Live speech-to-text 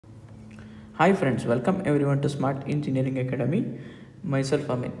Hi friends, welcome everyone to Smart Engineering Academy. Myself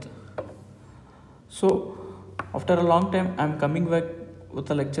Amit. So, after a long time, I am coming back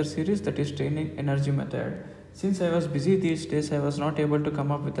with a lecture series that is strain energy method. Since I was busy these days, I was not able to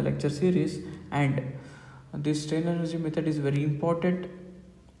come up with a lecture series, and this strain energy method is very important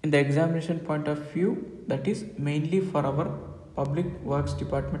in the examination point of view. That is mainly for our public works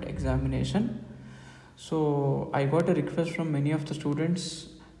department examination. So I got a request from many of the students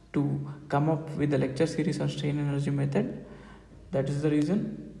to come up with the lecture series on strain energy method. That is the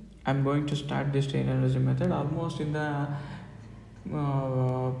reason I'm going to start this strain energy method. Almost in the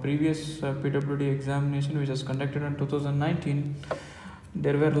previous PWD examination which was conducted in 2019,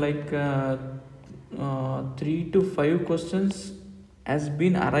 there were like 3 to 5 questions has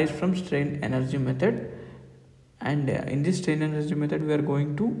been arise from strain energy method, and in this strain energy method we are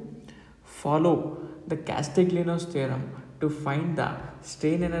going to follow the Castiglano's theorem to find the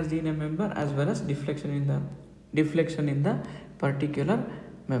strain energy in a member as well as deflection in the particular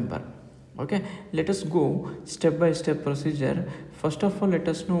member. Okay, let us go step by step procedure. First of all, let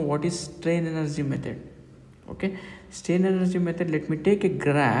us know what is strain energy method. Okay, strain energy method, let me take a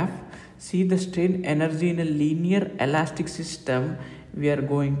graph. See the strain energy in a linear elastic system we are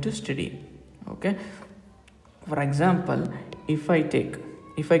going to study. Okay, for example, if I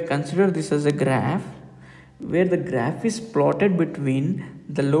consider this as a graph where the graph is plotted between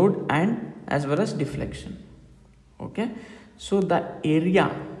the load and as well as deflection. Okay, so the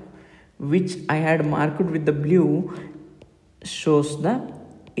area which I had marked with the blue shows the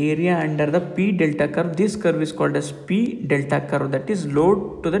area under the P delta curve. This curve is called as P delta curve, that is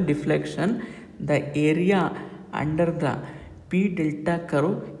load to the deflection. The area under the P delta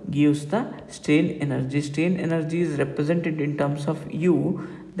curve gives the strain energy. Strain energy is represented in terms of U.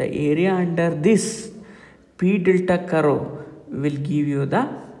 The area under this P delta curve will give you the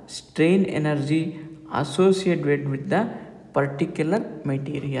strain energy associated with the particular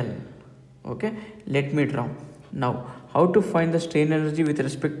material. Okay, let me draw. Now, how to find the strain energy with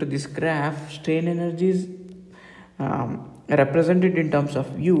respect to this graph? Strain energy is represented in terms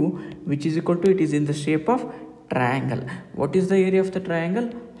of U, which is equal to, it is in the shape of triangle. What is the area of the triangle?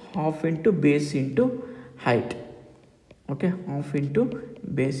 Half into base into height. Okay, half into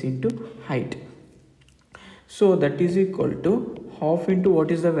base into height. So that is equal to half into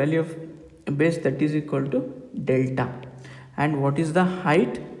what is the value of base, that is equal to delta. And what is the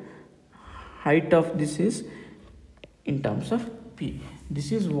height? Height of this is in terms of P.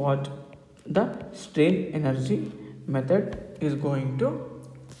 This is what the strain energy method is going to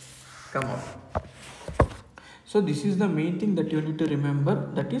come up. So this is the main thing that you need to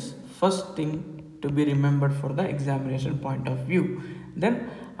remember. That is first thing to be remembered for the examination point of view. Then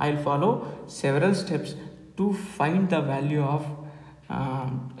I'll follow several steps to find the value of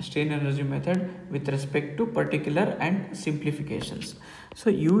strain energy method with respect to particular and simplifications. So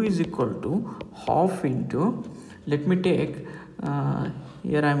U is equal to half into, let me take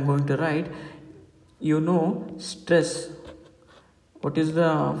here I am going to write, stress. What is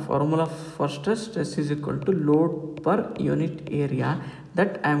the formula for stress? Stress is equal to load per unit area,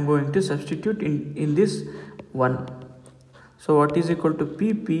 that I am going to substitute in this one. So what is equal to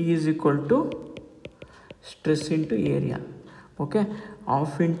P? P is equal to stress into area. Okay,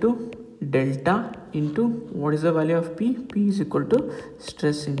 half into delta into what is the value of P? P is equal to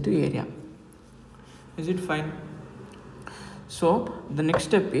stress into area. Is it fine? So the next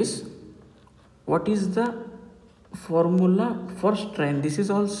step is, what is the formula for strain? This is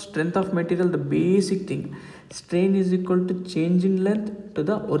all strength of material, the basic thing. Strain is equal to change in length to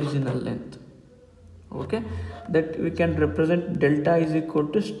the original length. Okay, that we can represent delta is equal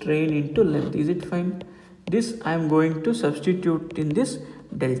to strain into length. Is it fine? This I am going to substitute in this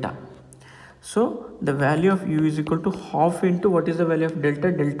delta. So the value of U is equal to half into what is the value of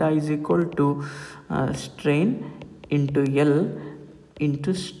delta? Delta is equal to strain into L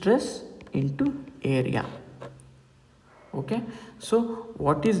into stress into area. Okay, so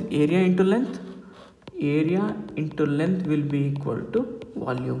what is area into length? Area into length will be equal to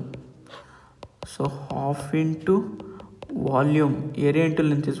volume. So half into volume, area into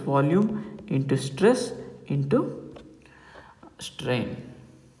length is volume, into stress into strain.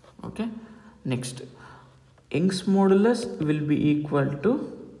 Okay, next, Young's modulus will be equal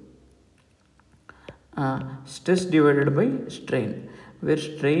to stress divided by strain, where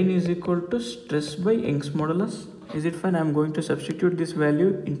strain is equal to stress by Young's modulus. Is it fine? I am going to substitute this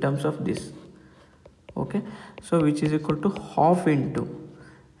value in terms of this. Okay, so which is equal to half into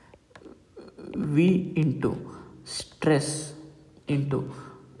V into stress into,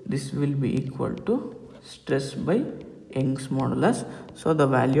 this will be equal to stress by Young's modulus. So the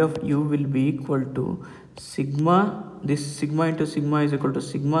value of u will be equal to sigma, this sigma into sigma is equal to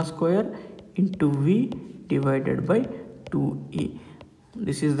sigma square into v divided by 2e.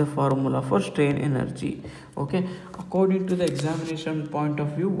 This is the formula for strain energy. Okay, according to the examination point of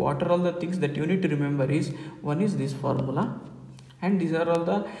view, what are all the things that you need to remember is, one is this formula, and these are all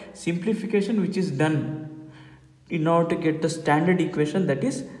the simplification which is done in order to get the standard equation, that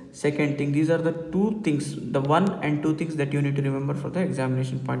is second thing. These are the two things, the one and two things that you need to remember for the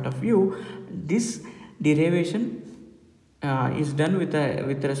examination point of view. This derivation is done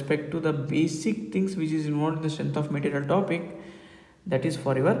with respect to the basic things which is involved in the strength of material topic. That is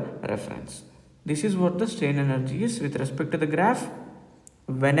for your reference. This is what the strain energy is with respect to the graph.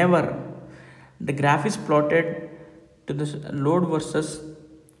 Whenever the graph is plotted to the load versus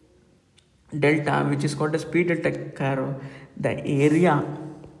delta, which is called a speed delta curve, the area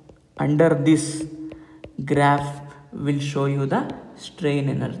under this graph will show you the strain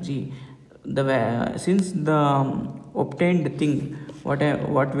energy. Since the obtained thing,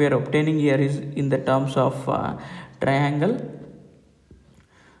 what we are obtaining here is in the terms of triangle,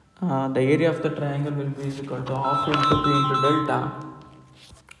 the area of the triangle will be equal to half into P into delta.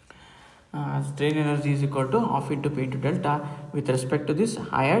 Strain energy is equal to half into P into delta. With respect to this,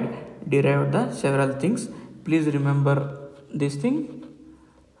 I had derived the several things. Please remember this thing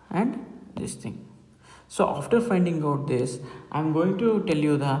and this thing. So after finding out this, I am going to tell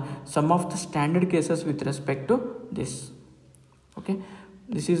you some of the standard cases with respect to this. Okay,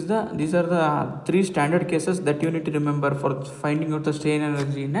 these are the three standard cases that you need to remember for finding out the strain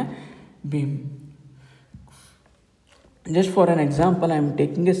energy in a beam. Just for an example, I am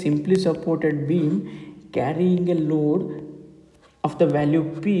taking a simply supported beam carrying a load of the value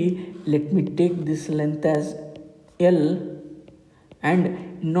P. Let me take this length as L, and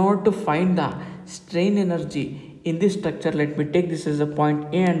in order to find the strain energy in this structure, let me take this as a point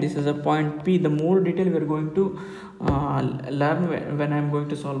A and this is a point P. The more detail we are going to learn when I am going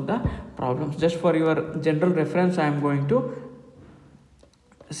to solve the problems. Just for your general reference, I am going to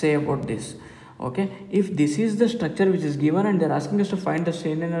say about this. Okay, if this is the structure which is given and they are asking us to find the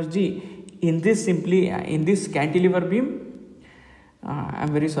strain energy in this cantilever beam, I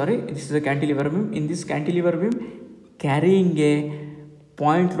am very sorry, this is a cantilever beam. In this cantilever beam carrying a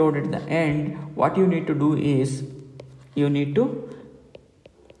point load at the end, what you need to do is you need to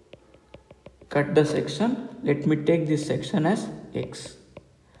cut the section. Let me take this section as x,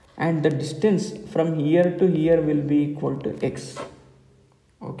 and the distance from here to here will be equal to x.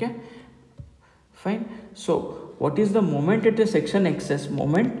 Okay, fine. So what is the moment at a section x's?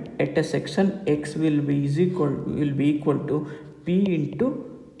 Moment at a section x will be equal to p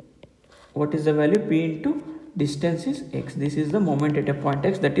into, what is the value? P into distance is x. This is the moment at a point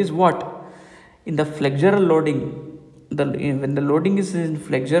x. That is what in the flexural loading, when the loading is in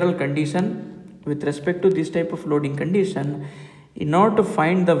flexural condition, with respect to this type of loading condition, in order to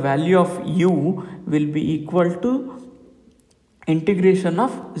find the value of u will be equal to integration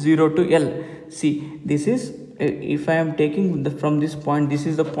of 0 to L. See, this is, if I am taking from this point, this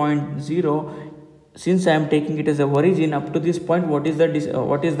is the point 0. Since I am taking it as a origin up to this point, what is the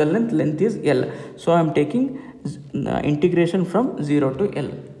length? Length is L. So I am taking integration from 0 to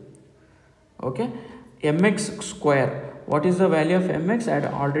L. Okay, mx square. What is the value of mx? I had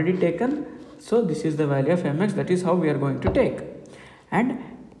already taken. So this is the value of mx. That is how we are going to take. And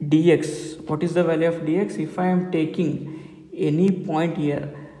dx. What is the value of dx? If I am taking any point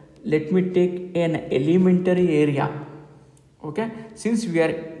here, let me take an elementary area. Okay, since we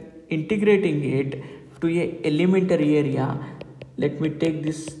are integrating it to a elementary area, let me take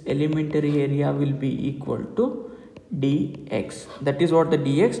this elementary area will be equal to dx. That is what the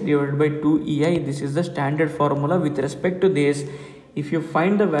dx divided by 2ei. This is the standard formula with respect to this. If you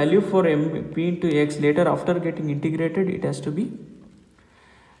find the value for p into x later after getting integrated, it has to be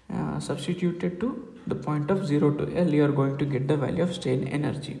substituted to the point of 0 to L. You are going to get the value of strain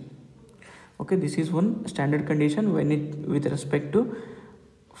energy. Okay, this is one standard condition when it with respect to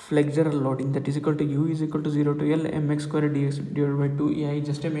flexural loading, that is equal to u is equal to 0 to L mx square dx divided by 2ei.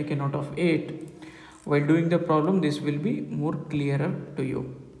 Just to make a note of it. While doing the problem, this will be more clearer to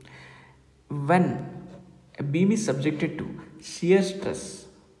you. When a beam is subjected to shear stress,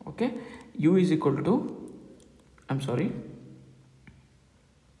 okay, u is equal to,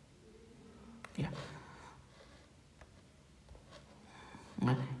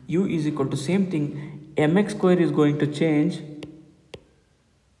 u is equal to same thing, mx square is going to change,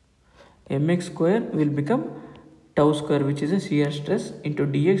 mx square will become tau square, which is a shear stress, into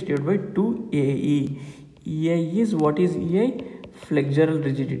dx divided by 2ae. ei is, what is ei? Flexural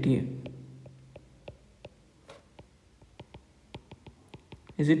rigidity.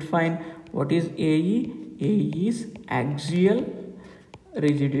 Is it fine? What is AE? AE is axial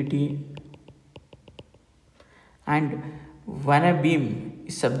rigidity. And when a beam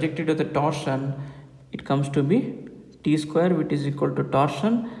is subjected to the torsion, it comes to be T square, which is equal to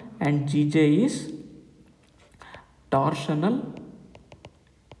torsion, and GJ is torsional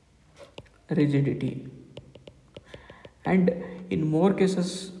rigidity. And in more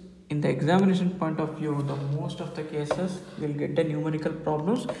cases, in the examination point of view, the most of the cases will get the numerical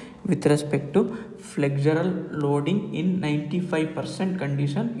problems with respect to flexural loading in 95%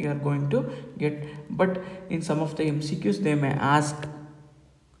 condition you are going to get. But in some of the MCQs they may ask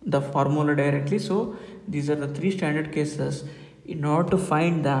the formula directly. So these are the 3 standard cases. In order to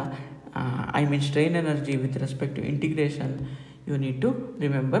find the strain energy with respect to integration, you need to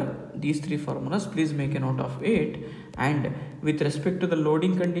remember these 3 formulas. Please make a note of it. And with respect to the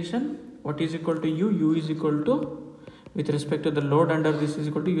loading condition, what is equal to U? U is equal to, with respect to the load under this, is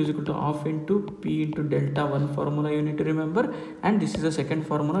equal to U is equal to half into P into delta 1 formula you need to remember. And this is the second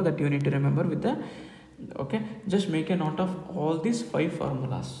formula that you need to remember with the, okay, just make a note of all these 5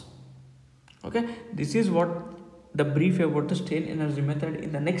 formulas. Okay, this is what the brief about the strain energy method.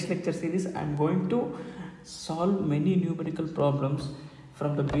 In the next lecture series, I am going to solve many numerical problems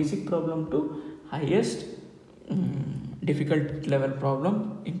from the basic problem to highest difficult level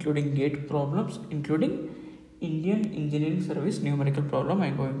problem, including gate problems, including Indian Engineering Service numerical problem. I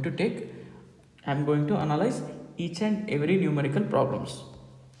am going to analyze each and every numerical problems.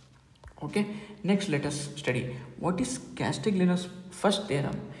 Okay, next let us study what is Castiglano's first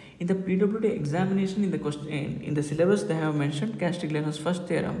theorem. In the PWD examination, in the question, in the syllabus, they have mentioned Castiglano's first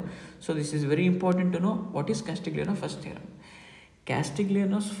theorem. So this is very important to know what is Castiglano's first theorem.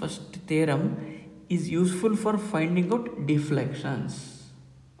 Castiglano's first theorem is useful for finding out deflections.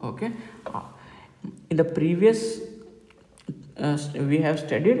 Okay, in the previous we have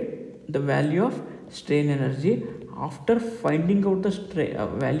studied the value of strain energy. After finding out the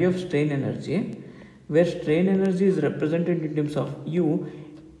value of strain energy, where strain energy is represented in terms of U,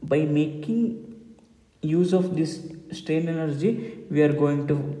 by making use of this strain energy, we are going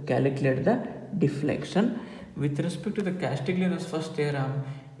to calculate the deflection. With respect to the Castiglano's first theorem,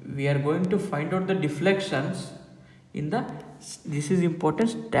 we are going to find out the deflections in the, this is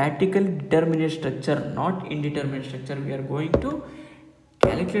important, statical determinate structure, not indeterminate structure. We are going to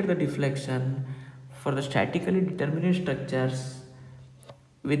calculate the deflection for the statically determinate structures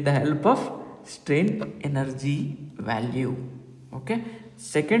with the help of strain energy value. Okay,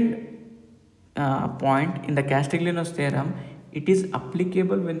 second point in the Castiglano's theorem, it is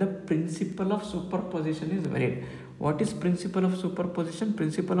applicable when the principle of superposition is varied. What is principle of superposition?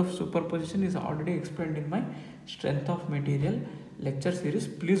 Principle of superposition is already explained in my strength of material lecture series.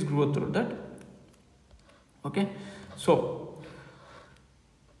 Please go through that. Okay, so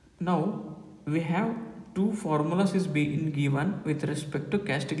now we have 2 formulas is being given with respect to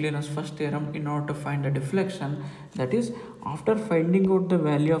Castiglano's first theorem in order to find the deflection. That is, after finding out the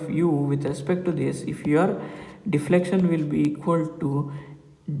value of U with respect to this, if your deflection will be equal to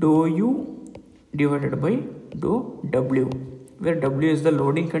dou U divided by dou W, where W is the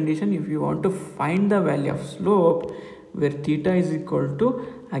loading condition. If you want to find the value of slope, where theta is equal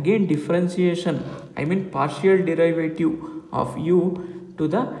to, again, differentiation, partial derivative of U to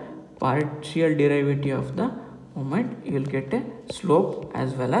the partial derivative of the moment, you will get a slope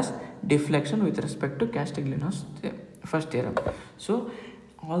as well as deflection with respect to Castiglano's first theorem. So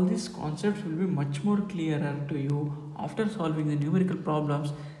all these concepts will be much more clearer to you after solving the numerical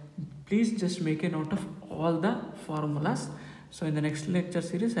problems. Please just make a note of all the formulas. So in the next lecture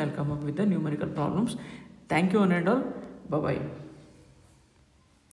series, I will come up with the numerical problems. Thank you one and all. Bye bye.